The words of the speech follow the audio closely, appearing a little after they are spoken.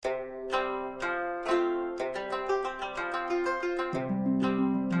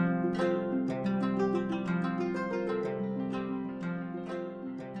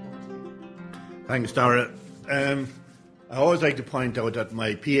Thanks, Dara. I always like to point out that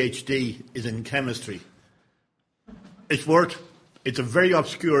my PhD is in chemistry. It's a very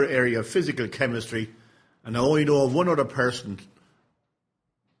obscure area of physical chemistry, and I only know of one other person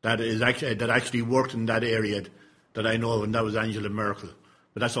that actually worked in that area that I know of, and that was Angela Merkel.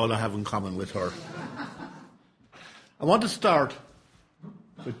 But that's all I have in common with her. I want to start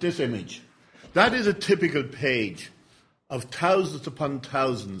with this image. That is a typical page of thousands upon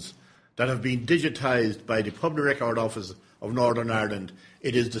thousands that have been digitised by the Public Record Office of Northern Ireland.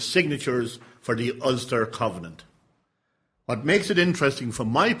 It is the signatures for the Ulster Covenant. What makes it interesting from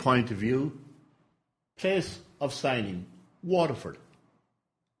my point of view, place of signing, Waterford.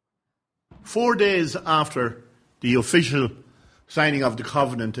 4 days after the official signing of the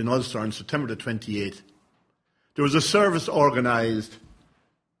Covenant in Ulster on September the 28th, there was a service organised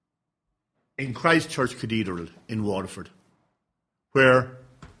in Christchurch Cathedral in Waterford, where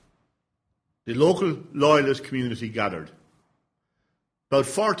the local loyalist community gathered. About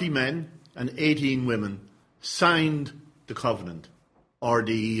 40 men and 18 women signed the Covenant, or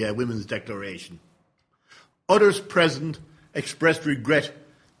the Women's Declaration. Others present expressed regret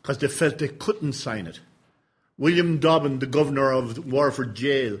because they felt they couldn't sign it. William Dobbin, the governor of Waterford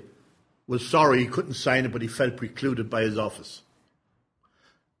Jail, was sorry he couldn't sign it, but he felt precluded by his office.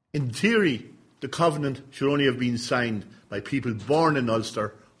 In theory, the Covenant should only have been signed by people born in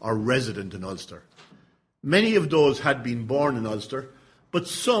Ulster or resident in Ulster. Many of those had been born in Ulster, but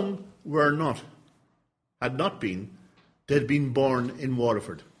some were not, had not been. They'd been born in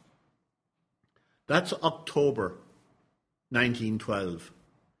Waterford. That's October 1912.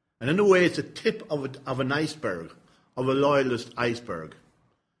 And in a way, it's a tip of an iceberg, of a loyalist iceberg.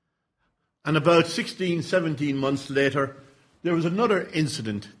 And about 16, 17 months later, there was another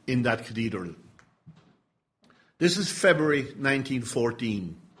incident in that cathedral. This is February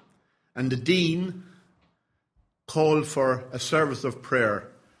 1914, and the Dean called for a service of prayer,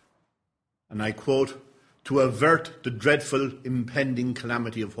 and I quote, to avert the dreadful impending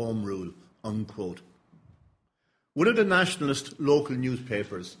calamity of Home Rule, unquote. One of the nationalist local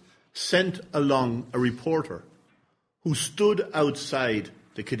newspapers sent along a reporter who stood outside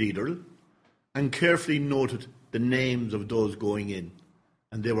the cathedral and carefully noted the names of those going in,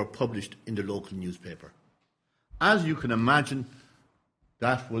 and they were published in the local newspaper. As you can imagine,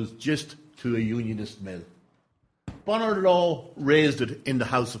 that was just to a unionist mill. Bonar-Law raised it in the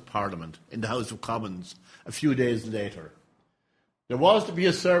House of Parliament, in the House of Commons, a few days later. There was to be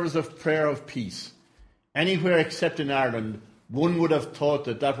a service of prayer of peace. Anywhere except in Ireland, one would have thought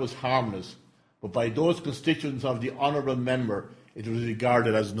that that was harmless, but by those constituents of the honourable member, it was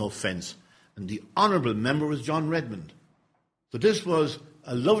regarded as an offence. And the honourable member was John Redmond. So this was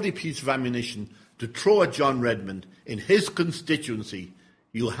a lovely piece of ammunition to throw at John Redmond. In his constituency,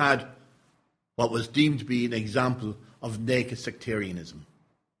 you had what was deemed to be an example of naked sectarianism.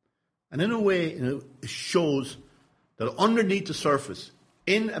 And in a way, it shows that underneath the surface,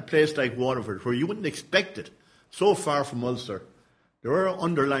 in a place like Waterford, where you wouldn't expect it, so far from Ulster, there are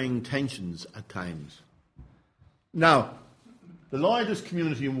underlying tensions at times. Now, the loyalist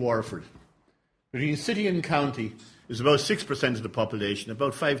community in Waterford, between city and county, is about 6% of the population,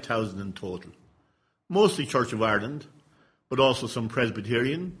 about 5,000 in total. Mostly Church of Ireland, but also some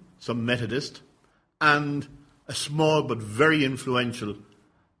Presbyterian, some Methodist, and a small but very influential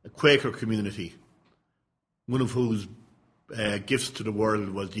Quaker community, one of whose gifts to the world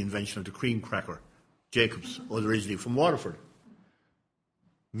was the invention of the cream cracker. Jacobs was originally from Waterford.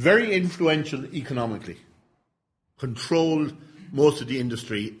 Very influential economically, controlled most of the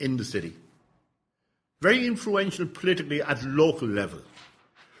industry in the city. Very influential politically at local level,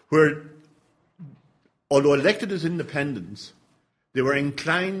 where, although elected as independents, they were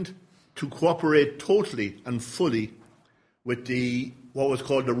inclined to cooperate totally and fully with what was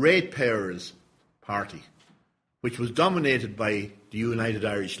called the Ratepayers Party, which was dominated by the United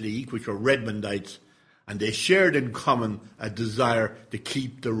Irish League, which were Redmondites, and they shared in common a desire to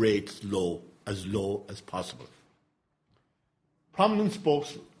keep the rates low as possible. Prominent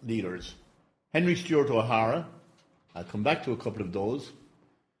spokes leaders, Henry Stuart O'Hara, I'll come back to a couple of those,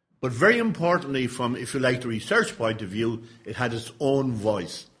 but very importantly from, if you like, the research point of view, it had its own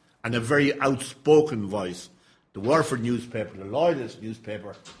voice, and a very outspoken voice. The Waterford newspaper, the Loyalist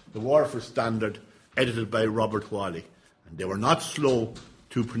newspaper, the Waterford Standard, edited by Robert Whalley. And they were not slow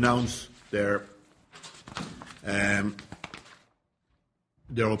to pronounce their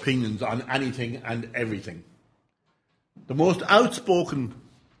opinions on anything and everything. The most outspoken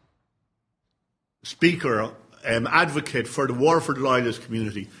speaker, advocate for the Waterford Loyalist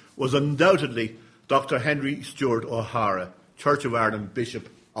community was undoubtedly Dr. Henry Stuart O'Hara, Church of Ireland Bishop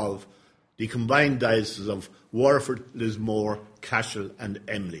of the combined dioceses of Waterford, Lismore, Cashel and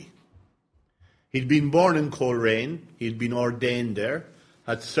Emly. He'd been born in Coleraine, he'd been ordained there,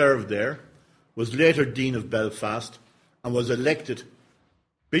 had served there, was later Dean of Belfast, and was elected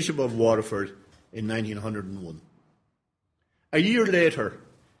Bishop of Waterford in 1901. A year later,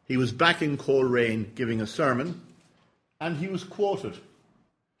 he was back in Coleraine giving a sermon, and he was quoted,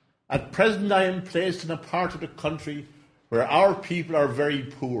 "At present I am placed in a part of the country where our people are very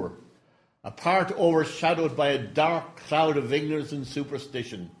poor, a part overshadowed by a dark cloud of ignorance and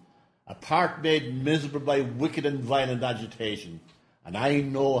superstition, a part made miserable by wicked and violent agitation, and I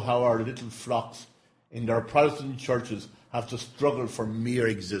know how our little flocks in their Protestant churches have to struggle for mere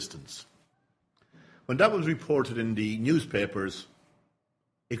existence." When that was reported in the newspapers,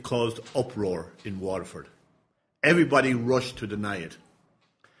 it caused uproar in Waterford. Everybody rushed to deny it.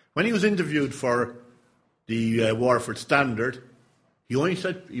 When he was interviewed for the Waterford Standard, he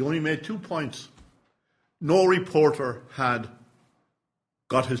only made 2 points. No reporter had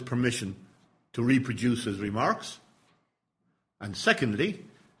got his permission to reproduce his remarks. And secondly,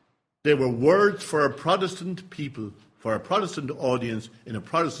 they were words for a Protestant people, for a Protestant audience in a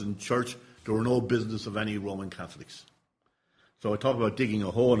Protestant church. There were no business of any Roman Catholics. So I talk about digging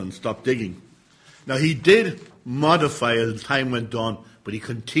a hole and stop digging. Now, he did modify as time went on, but he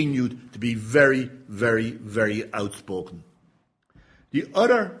continued to be very, very, very outspoken. The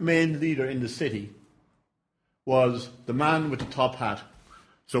other main leader in the city was the man with the top hat,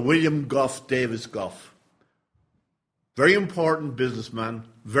 Sir William Goff-Davis Goff. Very important businessman,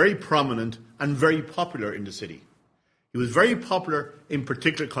 very prominent and very popular in the city. He was very popular in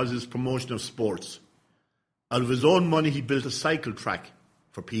particular because of his promotion of sports. Out of his own money, he built a cycle track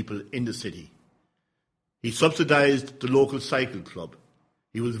for people in the city. He subsidised the local cycle club.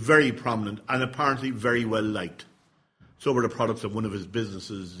 He was very prominent and apparently very well liked. So were the products of one of his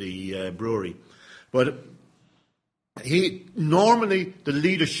businesses, the brewery. But normally the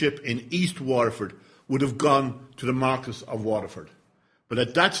leadership in East Waterford would have gone to the Marquess of Waterford. But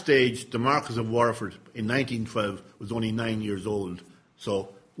at that stage, the Marquess of Waterford in 1912 was only 9 years old.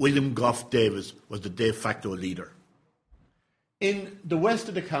 So William Goff-Davis was the de facto leader. In the west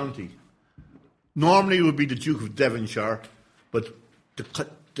of the county, normally it would be the Duke of Devonshire, but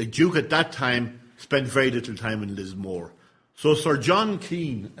the Duke at that time spent very little time in Lismore. So Sir John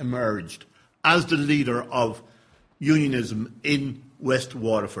Keane emerged as the leader of unionism in West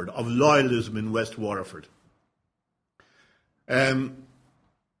Waterford, of loyalism in West Waterford.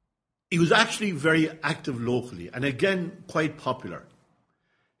 He was actually very active locally and again quite popular.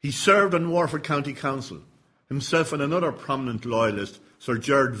 He served on Waterford County Council, himself and another prominent loyalist, Sir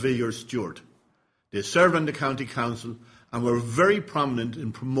Gerard Villiers Stuart. They served on the county council and were very prominent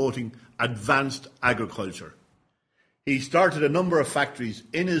in promoting advanced agriculture. He started a number of factories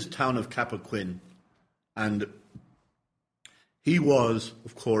in his town of Cappoquin, and he was,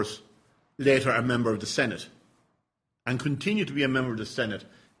 of course, later a member of the Senate and continued to be a member of the Senate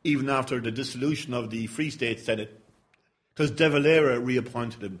even after the dissolution of the Free State Senate, because De Valera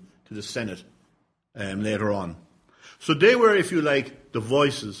reappointed him to the Senate later on. So they were, if you like, the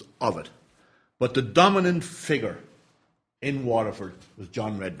voices of it. But the dominant figure in Waterford was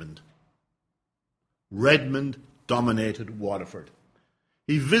John Redmond. Redmond dominated Waterford.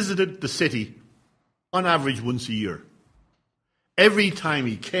 He visited the city on average once a year. Every time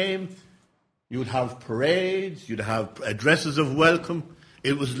he came, you would have parades, you'd have addresses of welcome.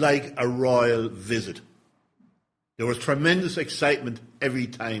 It was like a royal visit. There was tremendous excitement every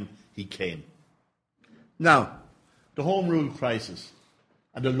time he came. Now, the Home Rule crisis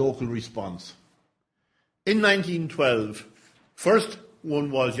and the local response. In 1912, first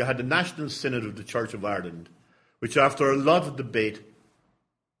one was you had the National Synod of the Church of Ireland, which after a lot of debate,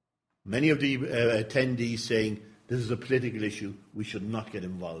 many of the attendees saying, this is a political issue, we should not get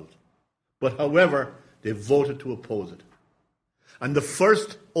involved. But however, they voted to oppose it. And the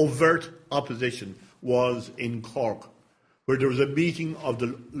first overt opposition was in Cork, where there was a meeting of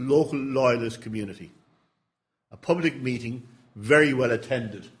the local loyalist community. A public meeting, very well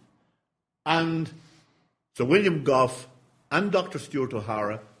attended. And Sir William Goff and Dr. Stuart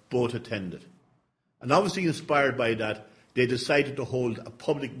O'Hara both attended. And obviously inspired by that, they decided to hold a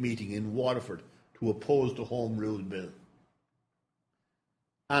public meeting in Waterford to oppose the Home Rule Bill.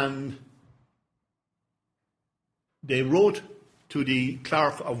 And they wrote to the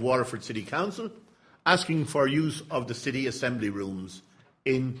clerk of Waterford City Council asking for use of the city assembly rooms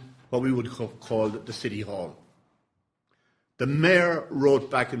in what we would call the City Hall. The mayor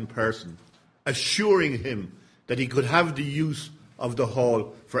wrote back in person, assuring him that he could have the use of the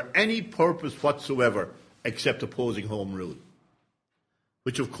hall for any purpose whatsoever except opposing Home Rule,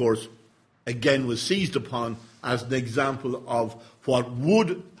 which of course again was seized upon as an example of what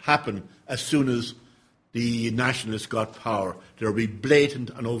would happen as soon as the nationalists got power. There would be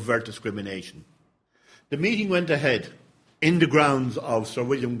blatant and overt discrimination. The meeting went ahead in the grounds of Sir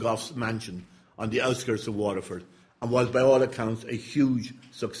William Goff's mansion on the outskirts of Waterford and was, by all accounts, a huge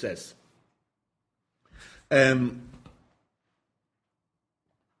success.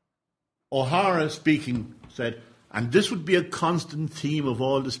 O'Hara, speaking, said, and this would be a constant theme of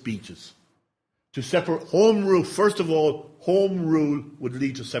all the speeches, to separate home rule. First of all, home rule would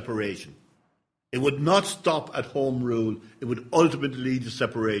lead to separation. It would not stop at home rule. It would ultimately lead to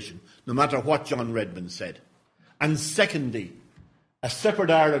separation, no matter what John Redmond said. And secondly, a separate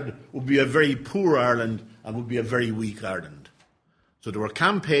Ireland would be a very poor Ireland and would be a very weak Ireland. So they were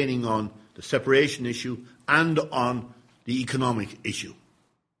campaigning on the separation issue and on the economic issue.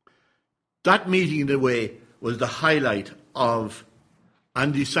 That meeting, in a way, was the highlight of,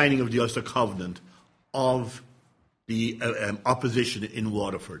 and the signing of the Ulster Covenant, of the opposition in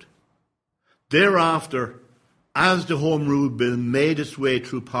Waterford. Thereafter, as the Home Rule Bill made its way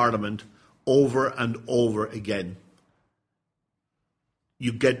through Parliament over and over again,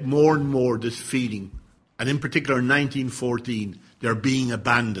 you get more and more this feeling, and in particular in 1914, they're being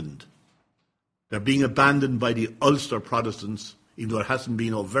abandoned. They're being abandoned by the Ulster Protestants, even though it hasn't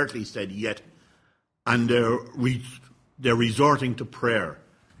been overtly said yet, and they're resorting to prayer.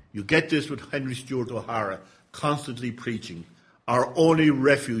 You get this with Henry Stuart O'Hara constantly preaching, our only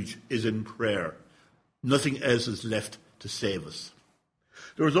refuge is in prayer. Nothing else is left to save us.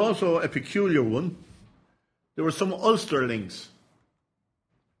 There was also a peculiar one. There were some Ulster links.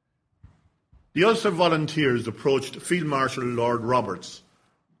 The Ulster Volunteers approached Field Marshal Lord Roberts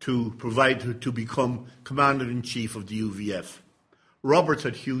to become Commander-in-Chief of the UVF. Roberts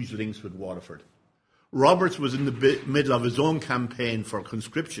had huge links with Waterford. Roberts was in the middle of his own campaign for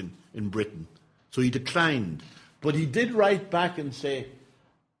conscription in Britain, so he declined. But he did write back and say,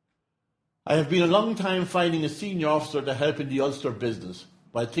 I have been a long time finding a senior officer to help in the Ulster business,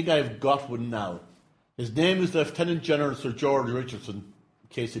 but I think I have got one now. His name is Lieutenant General Sir George Richardson,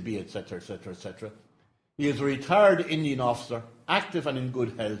 KCB, etc., etc., etc. He is a retired Indian officer, active and in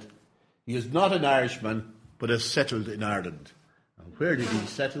good health. He is not an Irishman, but has settled in Ireland. And where did he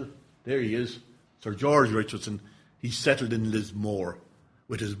settle? There he is, Sir George Richardson. He settled in Lismore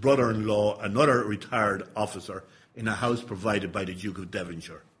with his brother-in-law, another retired officer, in a house provided by the Duke of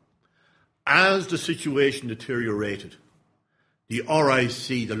Devonshire. As the situation deteriorated, the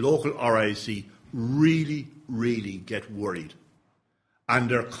RIC, the local RIC, really, really get worried. And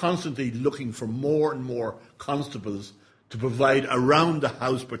they're constantly looking for more and more constables to provide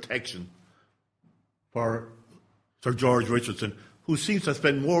around-the-house protection for Sir George Richardson, who seems to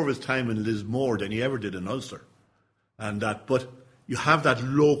spend more of his time in Lismore than he ever did in Ulster. But you have that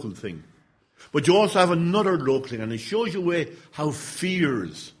local thing. But you also have another local thing, and it shows you how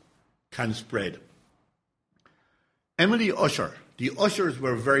fears can spread. Emily Usher, the Ushers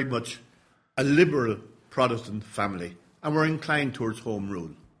were very much a liberal Protestant family and were inclined towards Home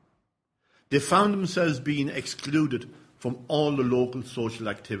Rule. They found themselves being excluded from all the local social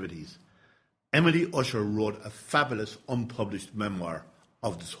activities. Emily Usher wrote a fabulous unpublished memoir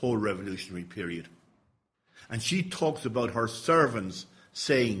of this whole revolutionary period. And she talks about her servants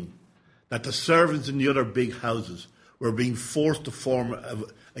saying that the servants in the other big houses were being forced to form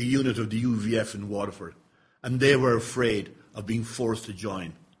a unit of the UVF in Waterford, and they were afraid of being forced to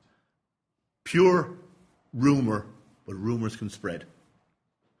join. Pure rumour, but rumours can spread.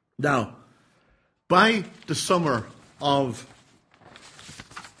 Now, by the summer of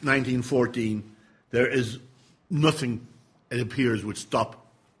 1914, there is nothing, it appears, would stop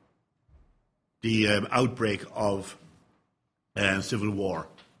the outbreak of civil war.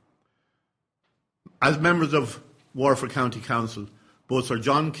 As members of Waterford County Council, both Sir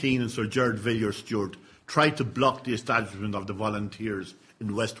John Keane and Sir Gerard Villiers Stuart tried to block the establishment of the volunteers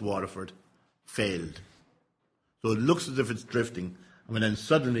in West Waterford, failed. So it looks as if it's drifting, and then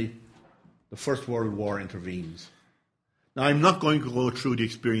suddenly the First World War intervenes. Now, I'm not going to go through the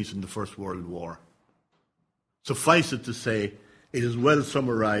experience in the First World War. Suffice it to say, it is well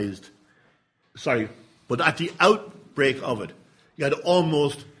summarised. But at the outbreak of it, you had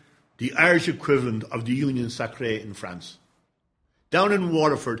almost the Irish equivalent of the Union Sacrée in France. Down in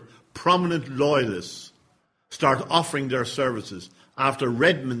Waterford, prominent loyalists start offering their services after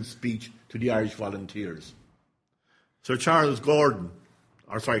Redmond's speech to the Irish volunteers. Colonel Charles Gordon,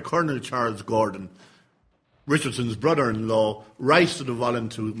 Richardson's brother-in-law, writes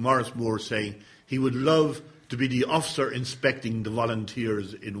to Maurice Moore saying he would love to be the officer inspecting the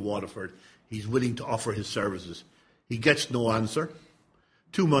volunteers in Waterford. He's willing to offer his services. He gets no answer.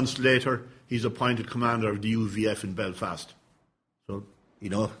 2 months later, he's appointed commander of the UVF in Belfast. So,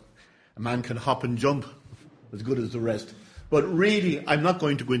 a man can hop and jump as good as the rest. But really, I'm not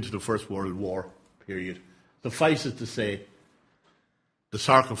going to go into the First World War period. Suffice it to say, the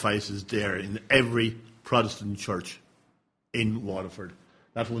sacrifice is there in every Protestant church in Waterford.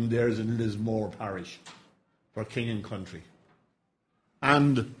 That one there is in Lismore parish for king and country.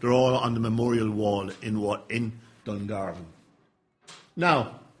 And they're all on the memorial wall in Dungarvan.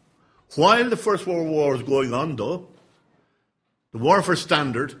 Now, while the First World War was going on, though, the Waterford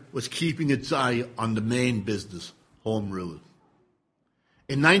Standard was keeping its eye on the main business, Home Rule.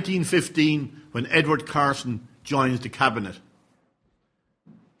 In 1915, when Edward Carson joins the cabinet,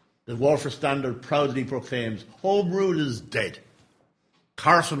 the Waterford Standard proudly proclaims, Home Rule is dead.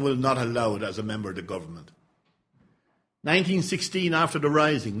 Carson will not allow it as a member of the government. 1916, after the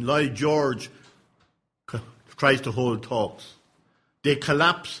Rising, Lloyd George tries to hold talks. They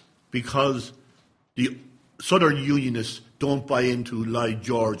collapse because the Southern Unionists don't buy into Lloyd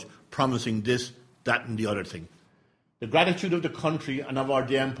George promising this, that and the other thing. The gratitude of the country and of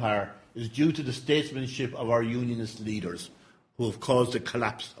the Empire is due to the statesmanship of our Unionist leaders who have caused the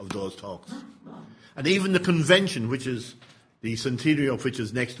collapse of those talks. And even the convention, which is the centenary of which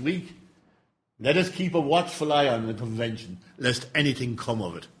is next week, let us keep a watchful eye on the convention, lest anything come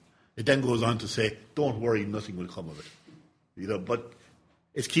of it. It then goes on to say, don't worry, nothing will come of it. But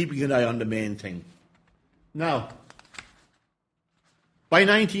it's keeping an eye on the main thing. Now, by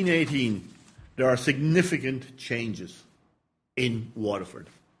 1918, there are significant changes in Waterford.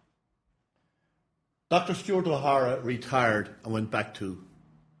 Dr. Stuart O'Hara retired and went back to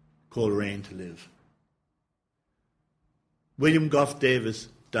Coleraine to live. William Goff-Davis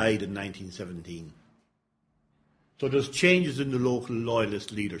died in 1917. So there's changes in the local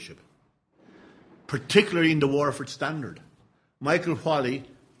loyalist leadership, particularly in the Waterford Standard. Michael Whalley,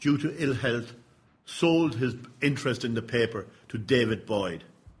 due to ill health, sold his interest in the paper to David Boyd.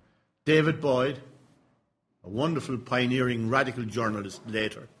 David Boyd, a wonderful pioneering radical journalist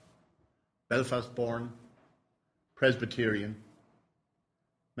later, Belfast born, Presbyterian,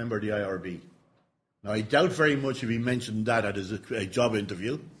 member of the IRB. Now, I doubt very much if he mentioned that at his job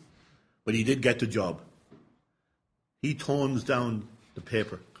interview, but he did get the job. He tones down the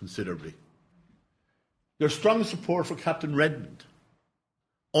paper considerably. There's strong support for Captain Redmond,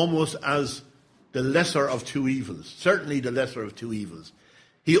 almost as the lesser of two evils, certainly the lesser of two evils.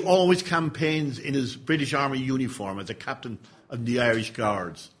 He always campaigns in his British Army uniform as a captain of the Irish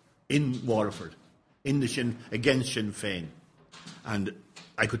Guards in Waterford, against Sinn Féin. And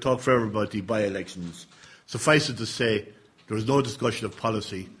I could talk forever about the by-elections. Suffice it to say, there was no discussion of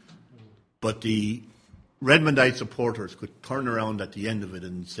policy, but the Redmondite supporters could turn around at the end of it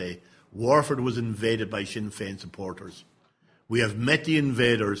and say, Waterford was invaded by Sinn Féin supporters. We have met the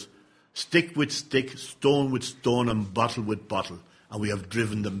invaders, stick with stick, stone with stone, and bottle with bottle, and we have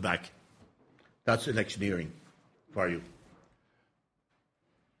driven them back. That's electioneering for you.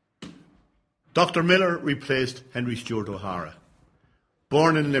 Dr. Miller replaced Henry Stuart O'Hara.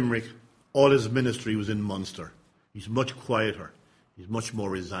 Born in Limerick, all his ministry was in Munster. He's much quieter. He's much more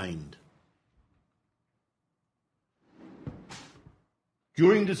resigned.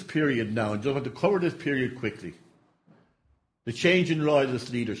 During this period now, and just want to cover this period quickly, the change in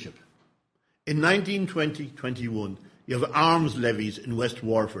loyalist leadership. In 1920-21, you have arms levies in West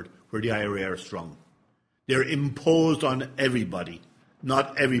Waterford where the IRA are strong. They're imposed on everybody.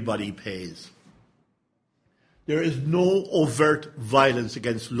 Not everybody pays. There is no overt violence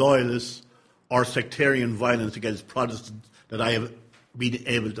against loyalists or sectarian violence against Protestants that I have been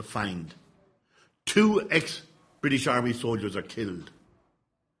able to find. 2 ex-British Army soldiers are killed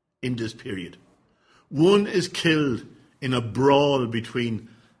in this period. One is killed in a brawl between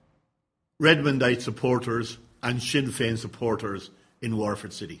Redmondite supporters and Sinn Féin supporters in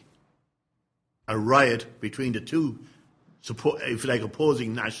Waterford City. A riot between the two, if you like,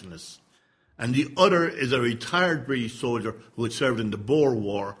 opposing nationalists. And the other is a retired British soldier who had served in the Boer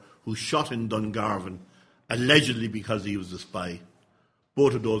War, who shot in Dungarvan, allegedly because he was a spy.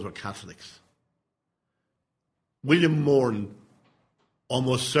 Both of those were Catholics. William Moran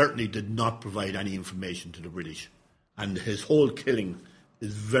almost certainly did not provide any information to the British, and his whole killing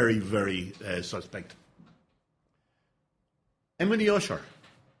is very, very suspect. Emily Usher.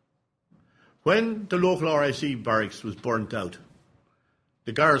 When the local RIC barracks was burnt out,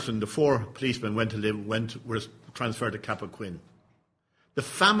 the garrison, the 4 policemen were transferred to Cappoquin. The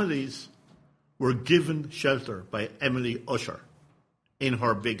families were given shelter by Emily Usher in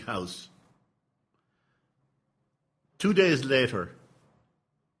her big house. 2 days later,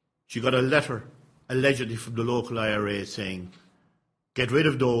 she got a letter allegedly from the local IRA saying, get rid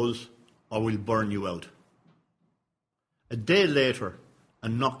of those or we'll burn you out. A day later, a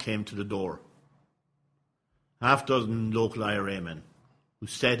knock came to the door. Half dozen local IRA men who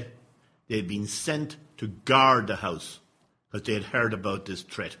said they had been sent to guard the house because they had heard about this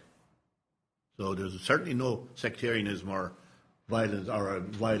threat. So there's certainly no sectarianism or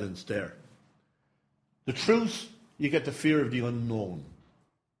violence there. The truce, you get the fear of the unknown.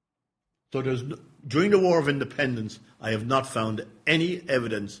 So during the War of Independence, I have not found any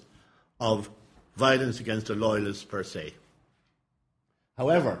evidence of violence against the loyalists per se.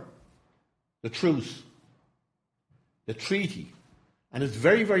 However, the truce, the treaty, and it's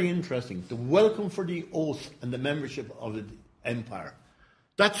very, very interesting, the welcome for the oath and the membership of the empire,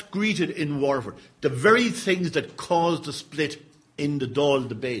 that's greeted in Waterford. The very things that caused the split in the Dáil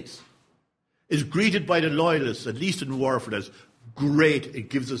debates is greeted by the loyalists, at least in Waterford, as great. It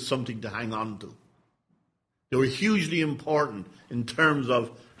gives us something to hang on to. They were hugely important in terms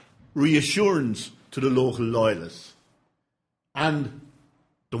of reassurance to the local loyalists. And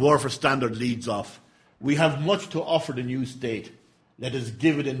the Waterford Standard leads off. We have much to offer the new state. Let us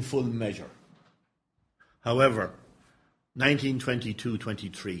give it in full measure. However,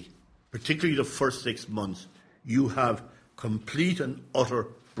 1922-23, particularly the first 6 months, you have complete and utter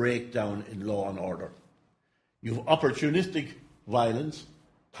breakdown in law and order. You have opportunistic violence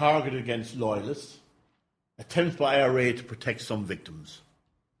targeted against loyalists, attempts by IRA to protect some victims.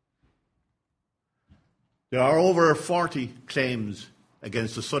 There are over 40 claims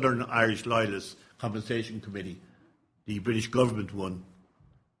against the Southern Irish Loyalists Compensation Committee, the British government one.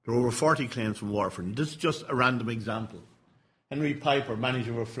 There are over 40 claims from Waterford. And this is just a random example. Henry Piper,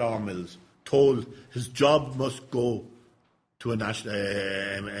 manager of flour mills, told his job must go to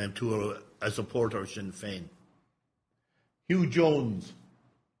a supporter of Sinn Féin. Hugh Jones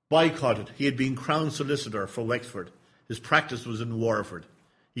boycotted. He had been Crown Solicitor for Wexford. His practice was in Waterford.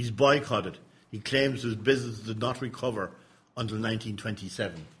 He's boycotted. He claims his business did not recover until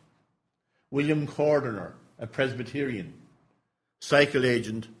 1927. William Cordiner, a Presbyterian, cycle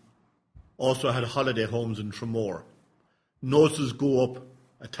agent, also had holiday homes in Tramore. Notices go up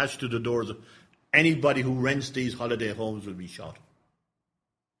attached to the doors of anybody who rents these holiday homes will be shot.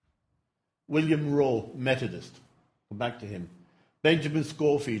 William Rowe, Methodist, come back to him. Benjamin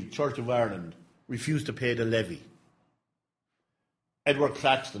Schofield, Church of Ireland, refused to pay the levy. Edward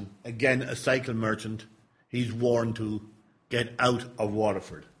Claxton, again a cycle merchant, he's warned to get out of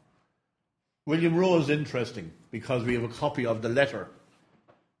Waterford. William Rowe is interesting because we have a copy of the letter.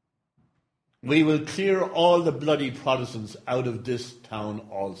 We will clear all the bloody Protestants out of this town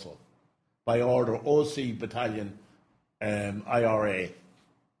also, by order OC Battalion IRA.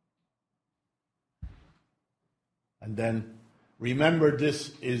 And then, remember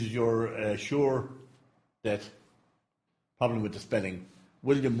this is your sure death. Problem with the spelling.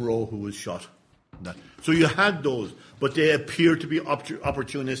 William Rowe, who was shot. So you had those, but they appear to be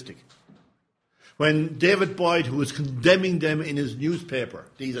opportunistic. When David Boyd, who was condemning them in his newspaper,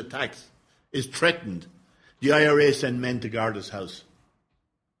 these attacks, is threatened, the IRA send men to guard his house.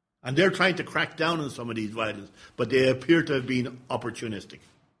 And they're trying to crack down on some of these violence, but they appear to have been opportunistic.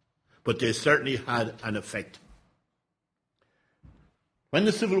 But they certainly had an effect. When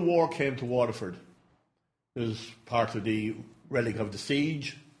the Civil War came to Waterford, it was part of the relic of the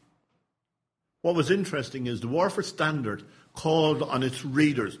siege. What was interesting is the Waterford Standard called on its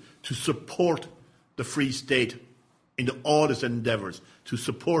readers to support the Free State in all its endeavours, to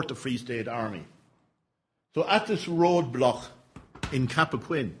support the Free State Army. So at this roadblock in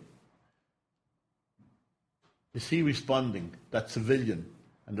Cappoquin, is he responding, that civilian,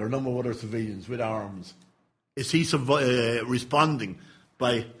 and there are a number of other civilians with arms, is he responding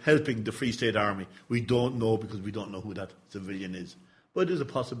by helping the Free State Army? We don't know because we don't know who that civilian is. But it is a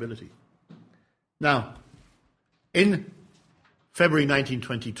possibility. Now, in February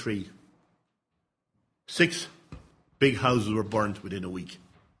 1923, 6 big houses were burnt within a week,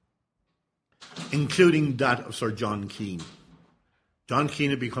 including that of Sir John Keane. John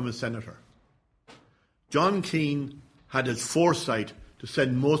Keane had become a senator. John Keane had his foresight to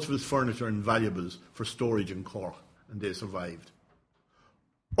send most of his furniture and valuables for storage in Cork, and they survived.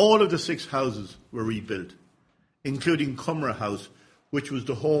 All of the 6 houses were rebuilt, including Cumra House, which was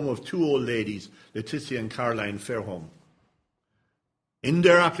the home of 2 old ladies, Letitia and Caroline Fairholme. In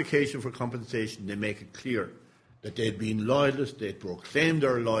their application for compensation, they make it clear that they'd been loyalists, they'd proclaimed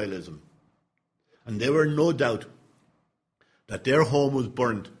their loyalism. And there were no doubt that their home was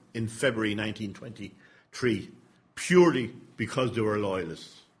burnt in February 1923, purely because they were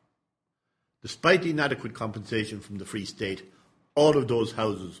loyalists. Despite the inadequate compensation from the Free State, all of those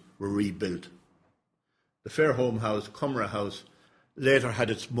houses were rebuilt. The Fairholme House, Cumra House, later had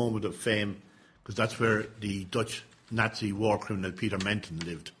its moment of fame because that's where the Dutch Nazi war criminal Peter Menton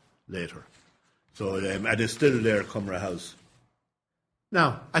lived later. So, and it's still there, Cumra House.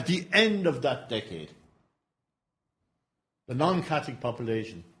 Now, at the end of that decade, the non-Catholic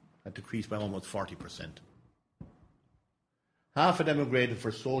population had decreased by almost 40%. Half had emigrated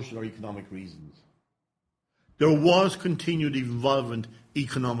for social or economic reasons. There was continued involvement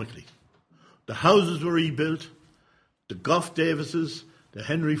economically. The houses were rebuilt, the Goff-Davises, the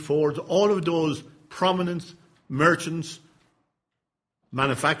Henry Fords, all of those prominent merchants,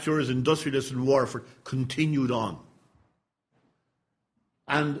 manufacturers, industrialists in Waterford continued on.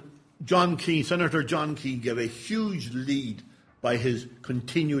 And Senator John Keane gave a huge lead by his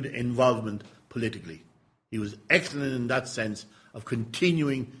continued involvement politically. He was excellent in that sense of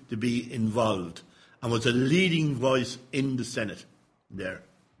continuing to be involved and was a leading voice in the Senate there.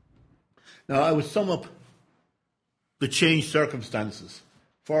 Now, I would sum up the changed circumstances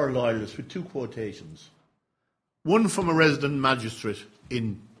for loyalists with two quotations. One from a resident magistrate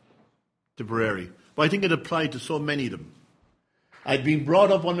in Tipperary, but I think it applied to so many of them. I'd been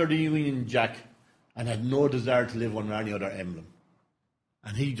brought up under the Union Jack and had no desire to live under any other emblem.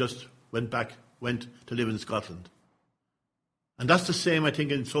 And he just went to live in Scotland. And that's the same, I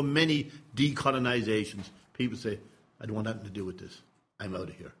think, in so many decolonisations. People say, I don't want nothing to do with this. I'm out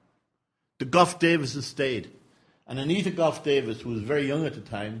of here. The Goff-Davises stayed. And Anita Goff-Davis, who was very young at the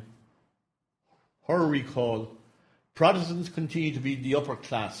time, her recall, Protestants continued to be the upper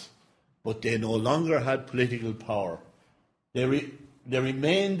class, but they no longer had political power. They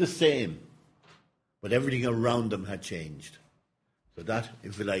remained the same, but everything around them had changed. So that,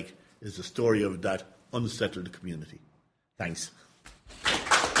 if you like, is the story of that unsettled community. Thanks.